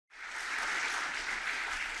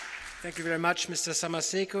Thank you very much, Mr.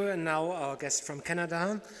 Samaseko. And now our guest from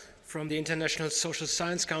Canada, from the International Social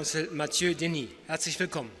Science Council, Mathieu Denis. Herzlich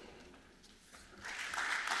willkommen.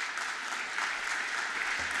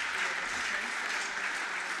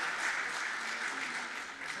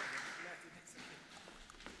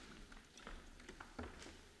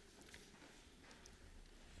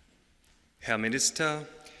 Herr Minister,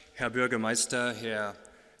 Herr Bürgermeister, Herr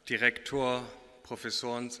Direktor,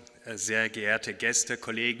 Professoren, sehr geehrte Gäste,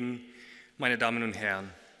 Kollegen, meine Damen und Herren.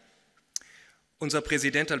 Unser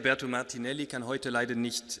Präsident Alberto Martinelli kann heute leider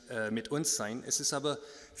nicht mit uns sein. Es ist aber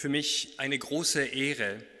für mich eine große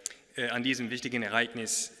Ehre, an diesem wichtigen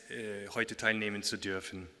Ereignis heute teilnehmen zu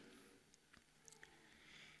dürfen.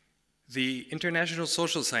 The International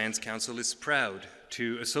Social Science Council is proud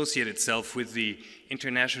to associate itself with the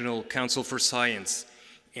International Council for Science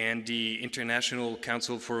and the International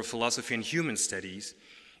Council for Philosophy and Human Studies,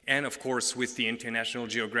 and of course with the International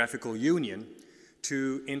Geographical Union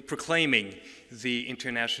in proclaiming the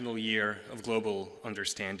International Year of Global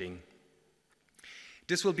Understanding.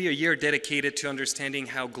 This will be a year dedicated to understanding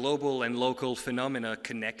how global and local phenomena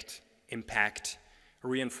connect, impact,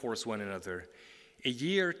 reinforce one another. A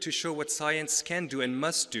year to show what science can do and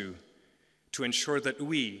must do to ensure that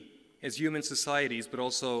we, as human societies, but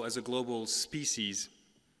also as a global species,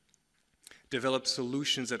 develop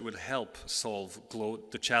solutions that would help solve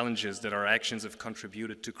the challenges that our actions have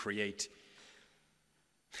contributed to create.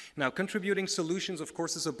 Now, contributing solutions, of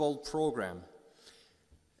course, is a bold program.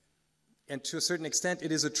 And to a certain extent,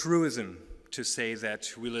 it is a truism to say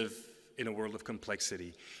that we live in a world of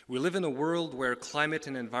complexity. We live in a world where climate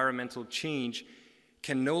and environmental change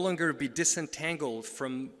can no longer be disentangled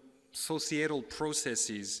from societal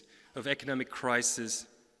processes of economic crisis,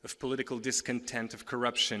 of political discontent, of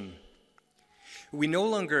corruption. We no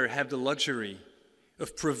longer have the luxury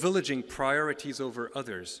of privileging priorities over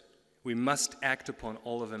others. We must act upon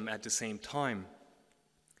all of them at the same time.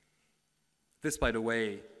 This, by the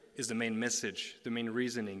way, is the main message, the main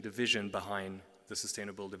reasoning, the vision behind the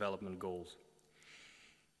Sustainable Development Goals.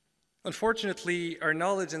 Unfortunately, our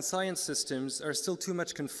knowledge and science systems are still too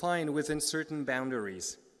much confined within certain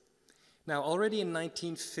boundaries. Now, already in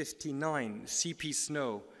 1959, C.P.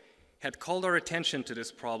 Snow had called our attention to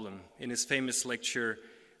this problem in his famous lecture,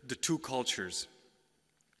 The Two Cultures.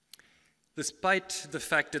 Despite the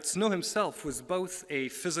fact that Snow himself was both a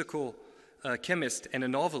physical chemist and a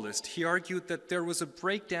novelist, he argued that there was a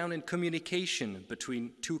breakdown in communication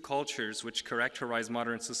between two cultures which characterize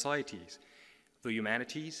modern societies, the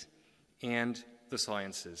humanities and the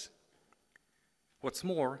sciences. What's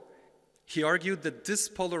more, he argued that this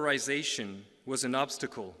polarization was an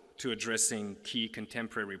obstacle to addressing key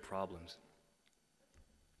contemporary problems.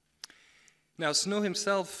 Now, Snow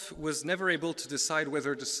himself was never able to decide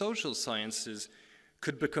whether the social sciences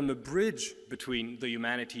could become a bridge between the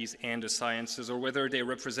humanities and the sciences, or whether they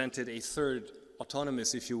represented a third,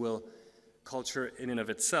 autonomous, if you will, culture in and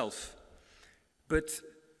of itself. But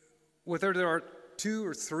whether there are two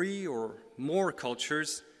or three or more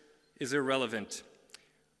cultures is irrelevant.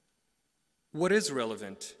 What is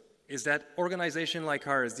relevant is that organizations like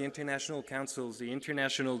ours, the international councils, the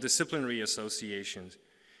international disciplinary associations,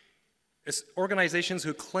 organizations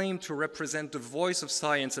who claim to represent the voice of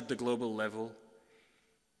science at the global level,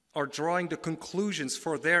 are drawing the conclusions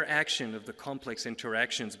for their action of the complex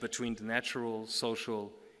interactions between the natural,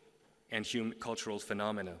 social, and cultural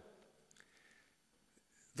phenomena.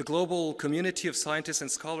 The global community of scientists and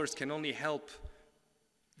scholars can only help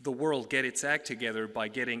the world get its act together by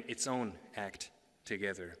getting its own act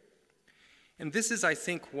together. And this is, I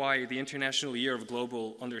think, why the International Year of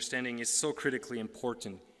Global Understanding is so critically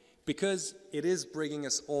important, because it is bringing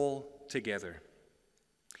us all together.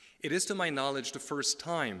 It is, to my knowledge, the first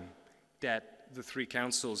time that the three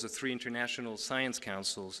councils, the three international science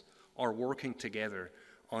councils, are working together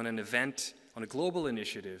on an event, on a global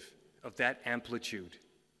initiative of that amplitude,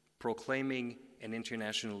 proclaiming an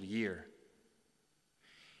international year.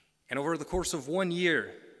 And over the course of 1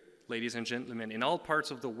 year, ladies and gentlemen, in all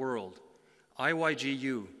parts of the world,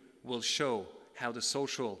 IYGU will show how the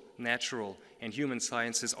social, natural, and human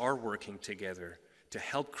sciences are working together to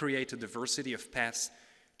help create a diversity of paths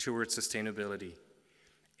towards sustainability.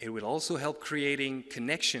 It will also help creating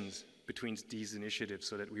connections between these initiatives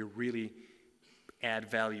so that we really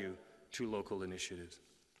add value to local initiatives.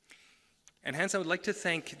 And hence, I would like to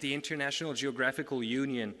thank the International Geographical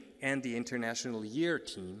Union and the International Year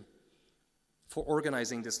team for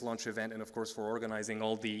organizing this launch event, and of course for organizing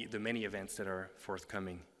all the many events that are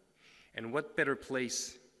forthcoming. And what better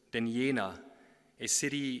place than Jena, a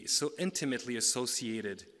city so intimately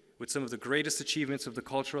associated with some of the greatest achievements of the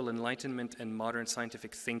cultural enlightenment and modern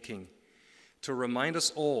scientific thinking, to remind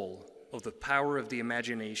us all of the power of the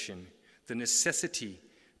imagination, the necessity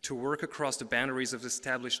to work across the boundaries of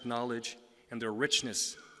established knowledge, and the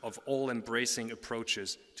richness of all-embracing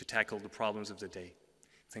approaches to tackle the problems of the day.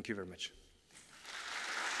 Thank you very much.